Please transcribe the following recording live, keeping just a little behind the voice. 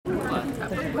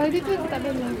Baldi tu tak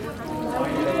beli.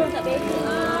 Tak beli.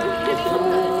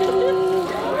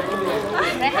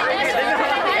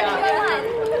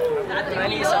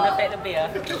 Mali sound effect lebih lah.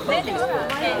 1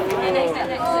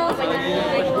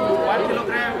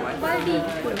 kilogram. Baldi.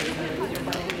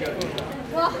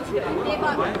 Wah,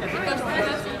 hebat.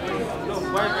 No,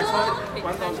 why I saw it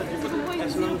 1,000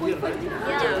 as long here, right?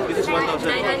 This is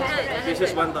 1,000. This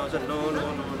is 1,000. No.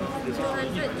 This is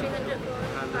 200, 300,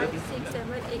 4, 5, 6,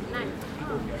 7, 8, 9.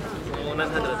 oh,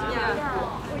 900.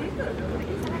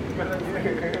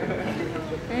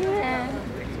 Yeah.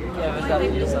 Ya, besar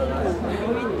je sound.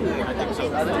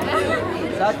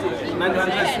 Satu.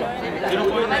 900.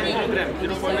 0.9 kilogram.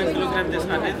 0.9 kilogram just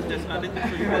added to show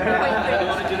you. The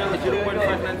original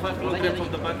 0.595 kilogram from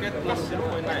the bucket plus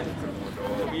 0.9.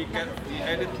 So we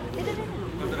added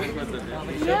further and further.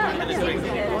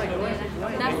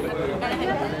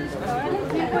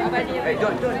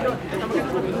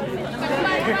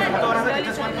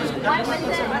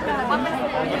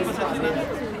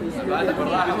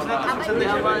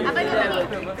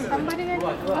 Tambah dengan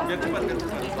Biar cepat kan?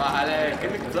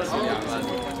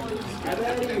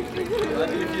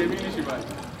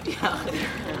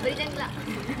 Beri jangan gelap.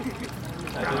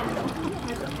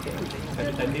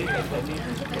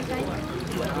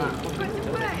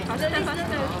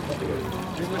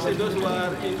 Especially those who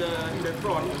are in the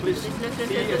front, please see as in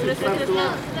front to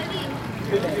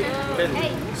bend.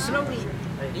 Slowly.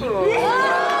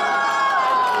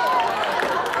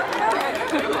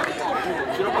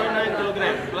 0.9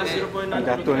 kilogram plus 0.9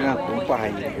 Jatuh dengan tumpah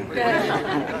ni.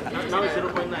 Now it's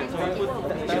 0.9, so we put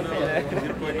additional 0.9.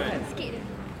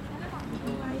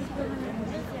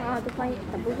 ah tu faham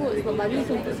tak buruk sebab bagi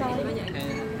tu besar.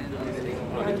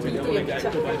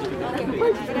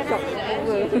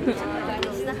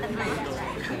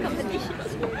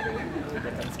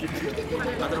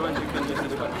 Otherwise you can just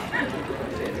do that.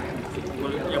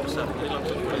 Yang besar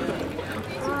langsung.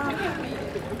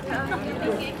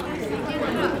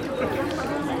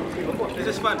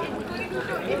 This is fun.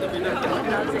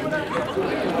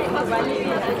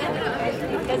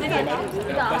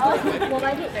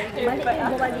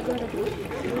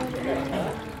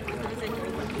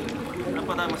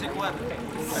 Nampak tak masih kuat?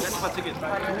 Agak cepat sikit.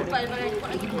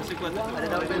 Masih kuat.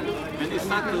 When it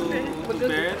start to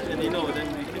bend, and you know, then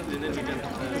we can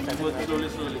go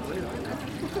slowly.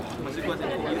 Masih kuat. 5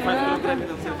 kilogram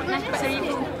kita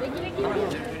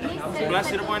plus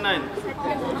 0.9.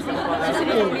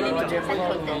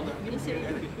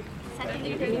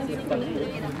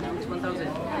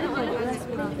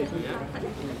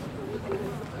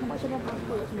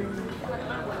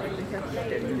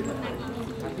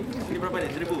 Ini berapa ni?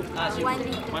 1,000?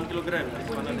 1 kilogram. 1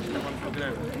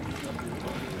 kilogram.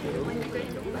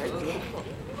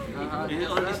 Is it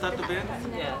already start to bend?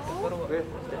 Ya.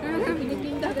 Ini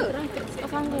pindah ke rangkap tak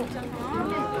sanggup.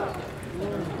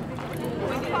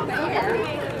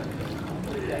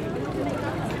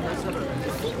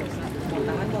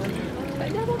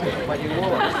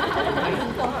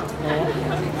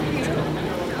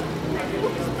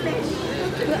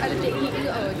 Ada teknik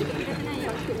ke?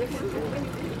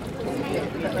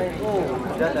 Oh,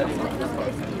 dah tadi.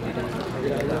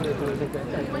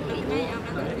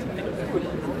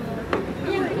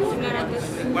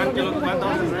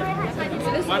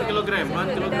 1 kilogram.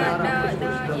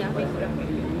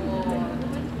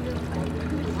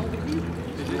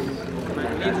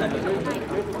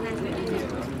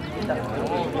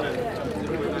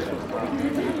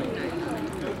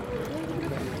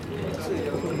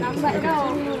 Lambat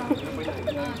tau.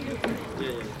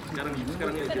 Ya. Sekarang ini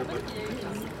dia buat.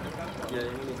 Ya,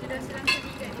 yang ini.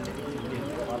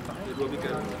 Dia 2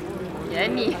 bikar. Ya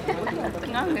ni.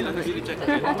 Tengah ni. Nanti dicek.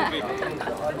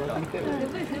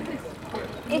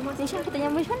 Nisha kita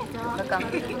nyambung macam mana? Belakang.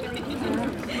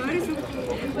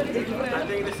 I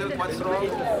think this is quite strong.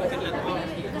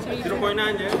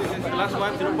 0.9 je. This is the last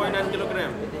one, 0.9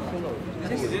 kilogram.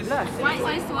 This is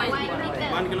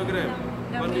 1 kilogram.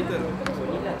 1 liter.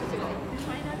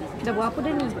 Dah buat apa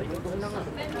dah ni?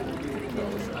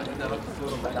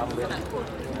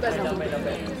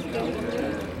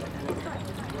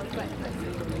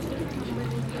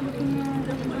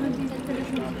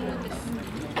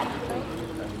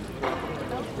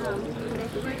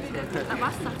 Tak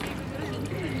basah.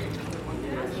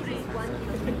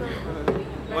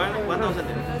 1,000.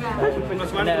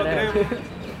 Plus 1 kilogram.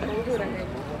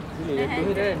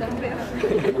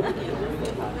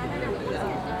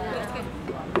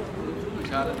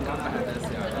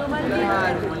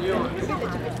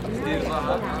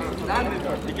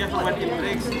 Be careful when it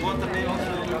breaks. Water may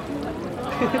also.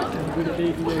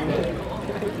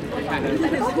 Tak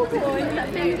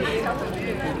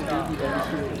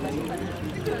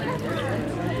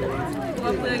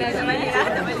balik lah,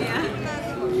 tak balik lah.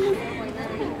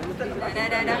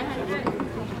 Dah.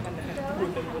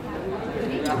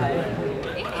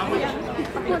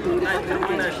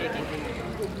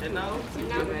 And now?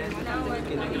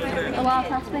 Wah,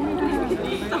 suspend ni.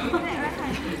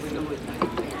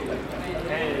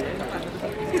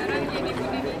 Sekarang gini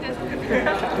pun ini dah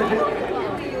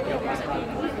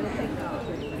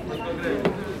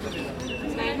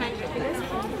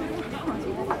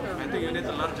I think you need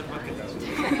a larger bucket.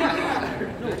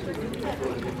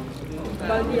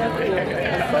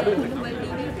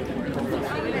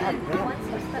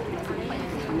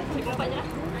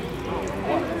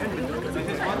 This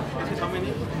is what? This is how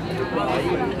many?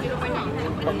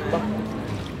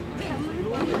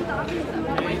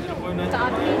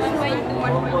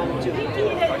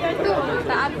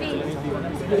 Tak habis.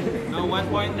 No,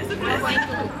 1.2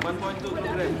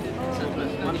 kilogram.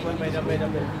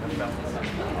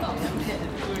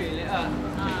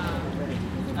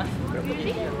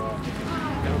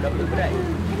 Berapa berat? 1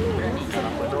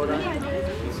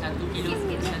 kilo,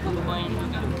 1 poin.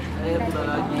 Saya pula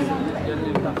lagi.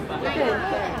 Bukan.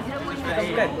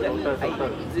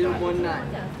 0.9.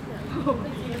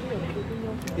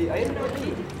 Air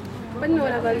berapa? Penuh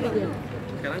lah bagi dia.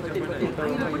 Sekarang macam mana?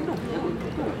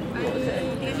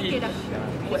 sikit dah.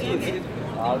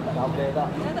 Tak boleh tak.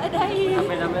 Tak ada air.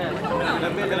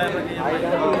 Lebih jalan lagi.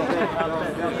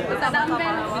 Tak ada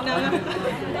ampel.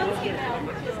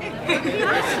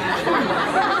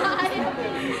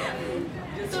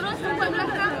 Turun sempat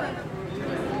belakang.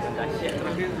 Sikit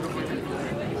lagi.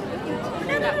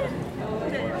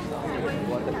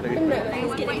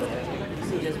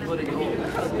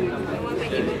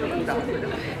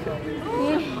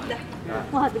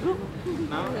 Wah, tu.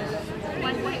 Now?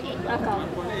 1.8.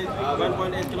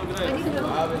 1.8 kilogram.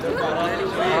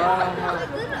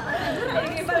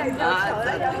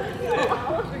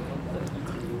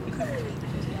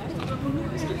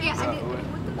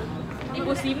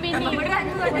 Ibu simen ni. Berat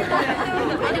tu ada.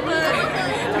 Ada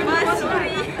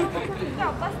pasturi.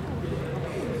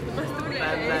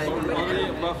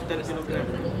 Only above 10 kilogram.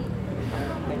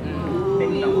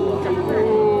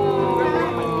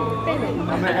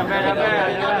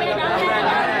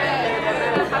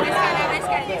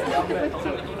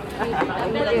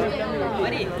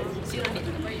 Mari, siap ni.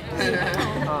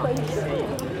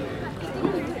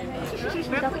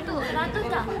 Berapa tu?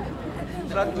 100 tak?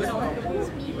 100.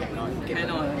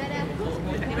 Hello.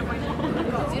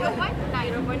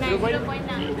 0.9.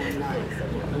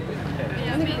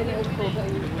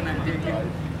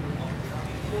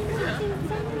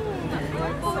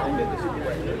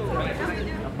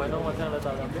 Apa nama macam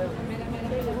letak gambar?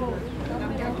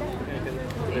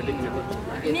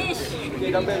 Finish.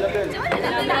 Gambar.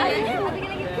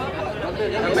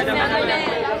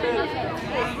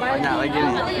 Banyak lagi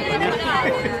ni.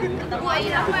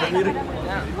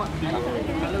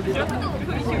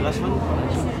 Last one.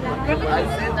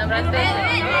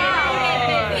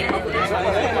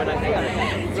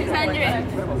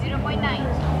 0.9.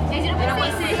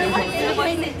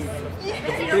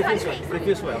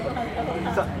 Previous one.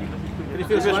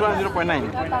 Previous one 0.9.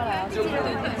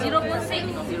 0.6.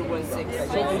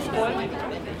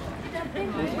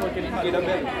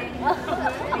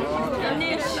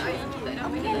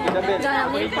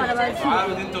 Jangan lupa dah bagi.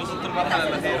 Itu termahal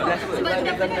lah. Sebab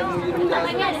kita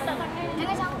tangannya ada tak?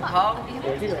 Jangan campak. Apa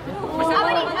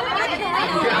ni?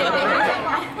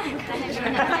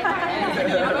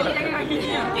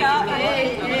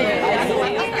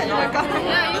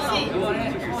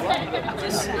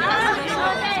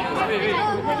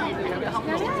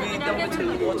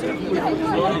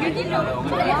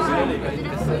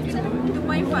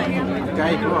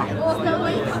 Air keluar.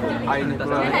 Air ni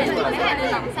keluar.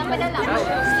 Sampai dalam.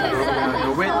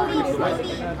 Wet.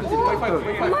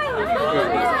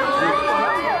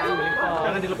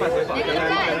 Jangan dilepas ya.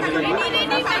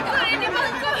 Ini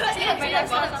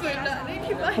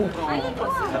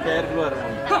bagus. Tapi air keluar.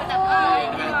 Tak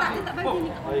bagi ni.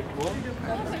 Air keluar.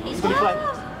 Dilepas.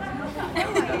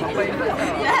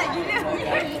 Ya, gila.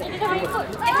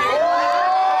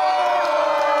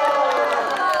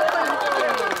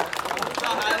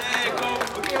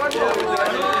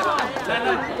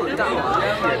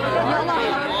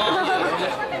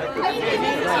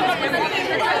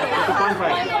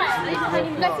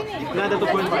 Nah, ada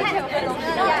 2.5.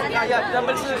 Ya,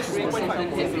 double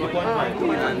 3.5.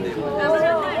 2.5.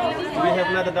 We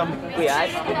have another dump. Kuat.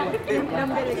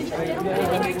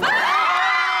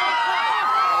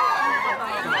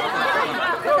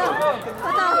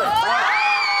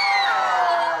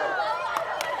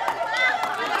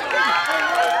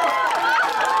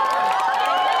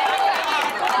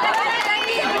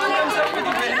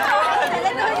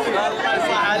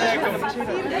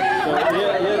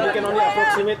 can only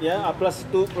approximate, yeah, plus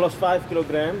 2 plus 5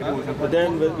 kilogram. But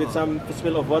then with some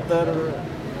spill of water,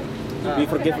 we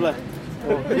forgive lah.